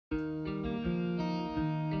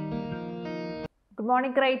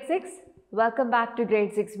morning grade 6. Welcome back to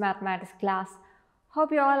grade 6 mathematics class.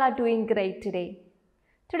 Hope you all are doing great today.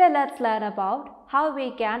 Today let's learn about how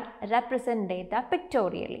we can represent data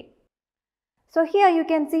pictorially. So here you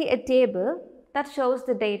can see a table that shows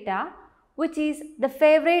the data which is the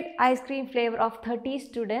favorite ice cream flavor of 30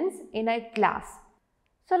 students in a class.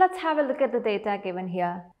 So let's have a look at the data given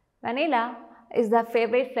here. Vanilla is the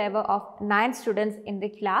favorite flavor of 9 students in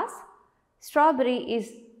the class. Strawberry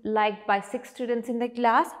is liked by 6 students in the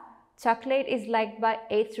class. Chocolate is liked by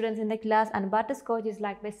 8 students in the class, and butterscotch is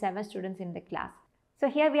liked by 7 students in the class. So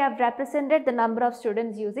here we have represented the number of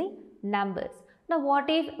students using numbers. Now what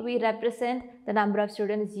if we represent the number of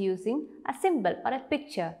students using a symbol or a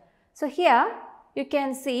picture? So here you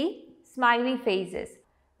can see smiley faces.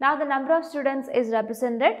 Now the number of students is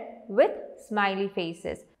represented with smiley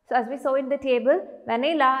faces. So as we saw in the table,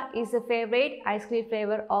 vanilla is the favorite ice cream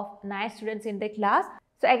flavor of 9 students in the class.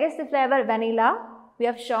 So against the flavor vanilla, we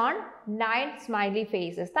have shown 9 smiley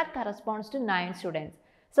faces. That corresponds to 9 students.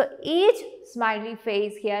 So each smiley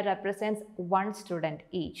face here represents 1 student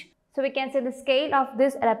each. So we can say the scale of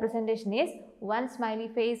this representation is 1 smiley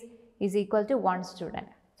face is equal to 1 student.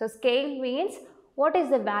 So scale means what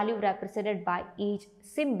is the value represented by each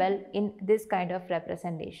symbol in this kind of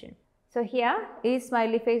representation. So here each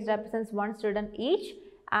smiley face represents 1 student each,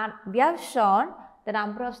 and we have shown the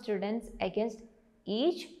number of students against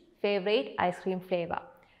each favorite ice cream flavor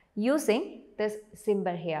using this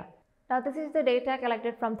symbol here. Now this is the data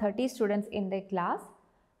collected from 30 students in the class.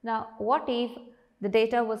 Now what if the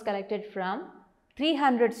data was collected from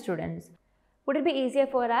 300 students? Would it be easier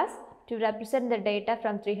for us to represent the data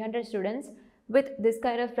from 300 students with this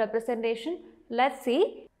kind of representation? Let's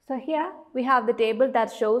see. So here we have the table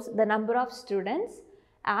that shows the number of students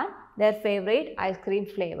and their favorite ice cream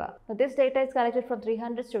flavor. Now this data is collected from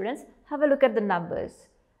 300 students. Have a look at the numbers.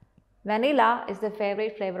 Vanilla is the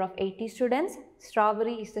favorite flavor of 80 students.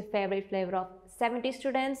 Strawberry is the favorite flavor of 70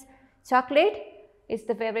 students. Chocolate is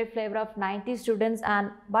the favorite flavor of 90 students,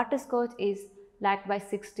 and butterscotch is liked by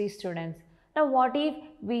 60 students. Now what if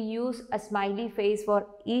we use a smiley face for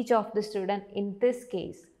each of the student in this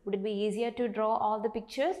case? Would it be easier to draw all the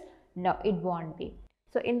pictures? No, it won't be.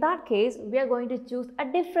 So in that case, we are going to choose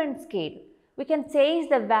a different scale. We can change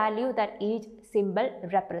the value that each symbol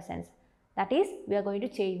represents. That is, we are going to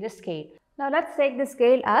change the scale. Now let's take the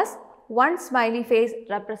scale as 1 smiley face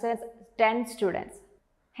represents 10 students.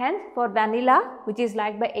 Hence, for vanilla, which is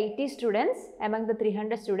liked by 80 students among the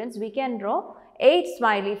 300 students, we can draw 8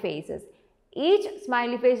 smiley faces. Each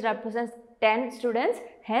smiley face represents 10 students.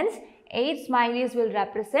 Hence, 8 smileys will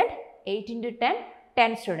represent 8 into 10,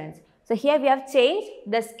 10 students. So here we have changed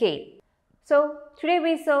the scale. So today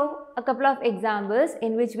we saw a couple of examples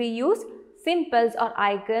in which we use symbols or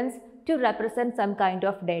icons to represent some kind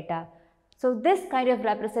of data. So this kind of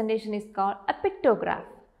representation is called a pictograph.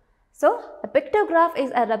 So a pictograph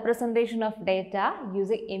is a representation of data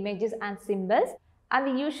using images and symbols,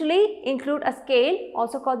 and we usually include a scale,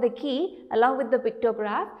 also called the key, along with the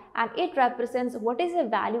pictograph, and it represents what is the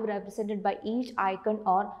value represented by each icon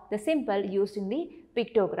or the symbol used in the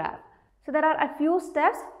pictograph. So there are a few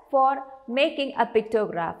steps for making a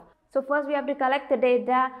pictograph. So first we have to collect the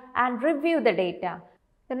data and review the data.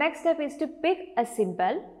 The next step is to pick a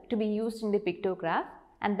symbol to be used in the pictograph,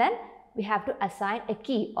 and then we have to assign a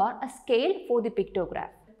key or a scale for the pictograph.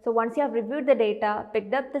 So once you have reviewed the data,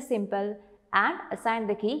 picked up the symbol and assigned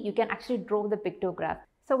the key, you can actually draw the pictograph.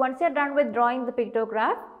 So once you are done with drawing the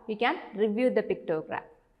pictograph, you can review the pictograph.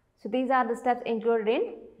 So these are the steps included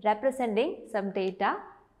in representing some data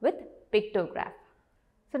with pictograph.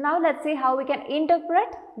 So now let's see how we can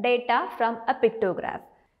interpret data from a pictograph.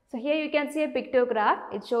 So here you can see a pictograph.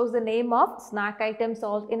 It shows the name of snack items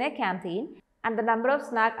sold in a canteen, and the number of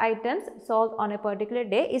snack items sold on a particular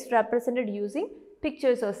day is represented using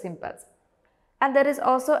pictures or symbols. And there is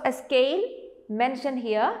also a scale mentioned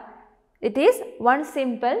here. It is 1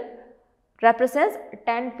 symbol represents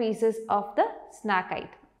 10 pieces of the snack item.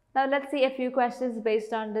 Now let's see a few questions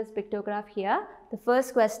based on this pictograph here. The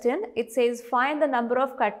first question, it says find the number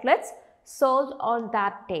of cutlets sold on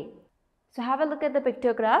that day. So have a look at the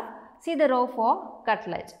pictograph. See the row for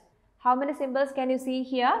cutlet. How many symbols can you see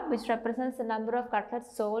here which represents the number of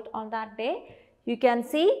cutlets sold on that day? You can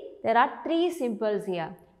see there are 3 symbols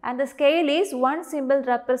here, and the scale is 1 symbol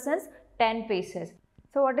represents 10 pieces.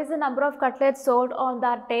 So what is the number of cutlets sold on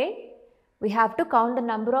that day? We have to count the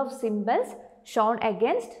number of symbols shown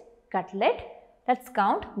against cutlet. Let's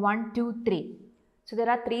count 1, 2, 3. So there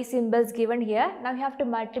are 3 symbols given here. Now you have to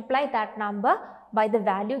multiply that number by the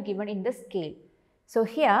value given in the scale. So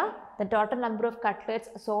here the total number of cutlets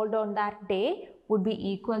sold on that day would be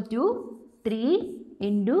equal to 3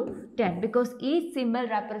 into 10 because each symbol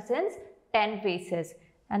represents 10 pieces.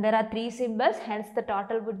 And there are 3 symbols, hence the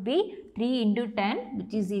total would be 3 into 10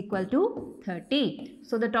 which is equal to 30.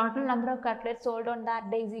 So the total number of cutlets sold on that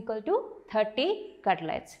day is equal to 30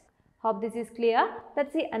 cutlets. Hope this is clear.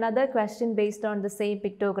 Let's see another question based on the same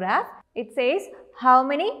pictograph. It says how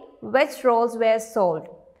many veg rolls were sold.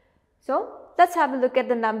 So let's have a look at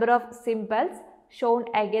the number of symbols shown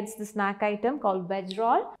against the snack item called veg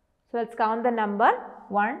roll. So let's count the number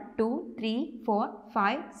 1, 2, 3, 4,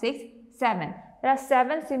 5, 6, 7. There are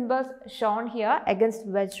 7 symbols shown here against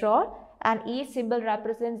veg roll and each symbol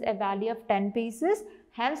represents a value of 10 pieces.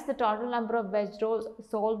 Hence the total number of veg rolls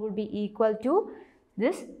sold would be equal to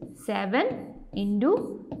this 7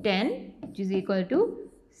 into 10 which is equal to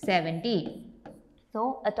 70.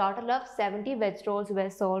 So a total of 70 veg rolls were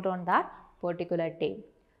sold on that particular day.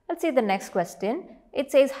 Let's see the next question.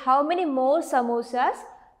 It says how many more samosas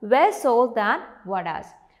were sold than vadas.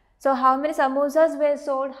 So how many samosas were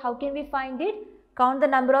sold? How can we find it? Count the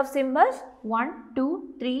number of symbols. 1,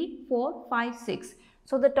 2, 3, 4, 5, 6.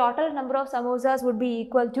 So the total number of samosas would be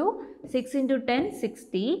equal to 6 into 10,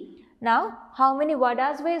 60. Now how many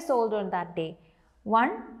vadas were sold on that day?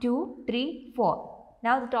 1, 2, 3, 4.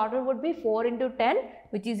 Now the total would be 4 into 10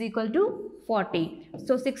 which is equal to 40.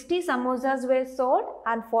 So 60 samosas were sold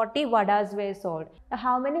and 40 vadas were sold. Now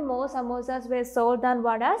how many more samosas were sold than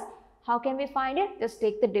vadas? How can we find it? Just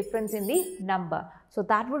take the difference in the number. So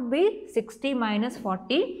that would be 60 minus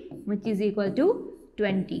 40 which is equal to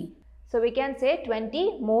 20. So we can say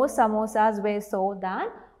 20 more samosas were sold than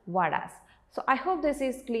vadas. So I hope this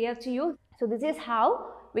is clear to you. So this is how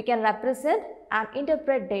we can represent and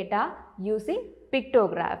interpret data using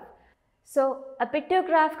pictograph. So a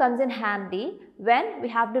pictograph comes in handy when we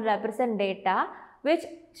have to represent data which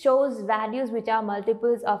shows values which are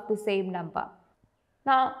multiples of the same number.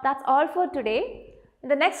 Now that's all for today. In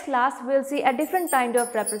the next class we will see a different kind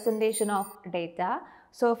of representation of data.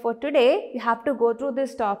 So for today you have to go through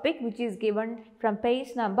this topic which is given from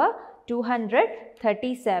page number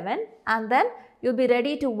 237 and then you'll be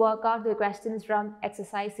ready to work out the questions from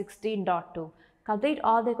exercise 16.2. Complete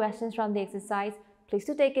all the questions from the exercise. Please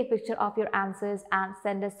do take a picture of your answers and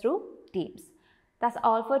send us through Teams. That's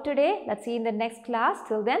all for today. Let's see you in the next class.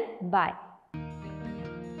 Till then, bye.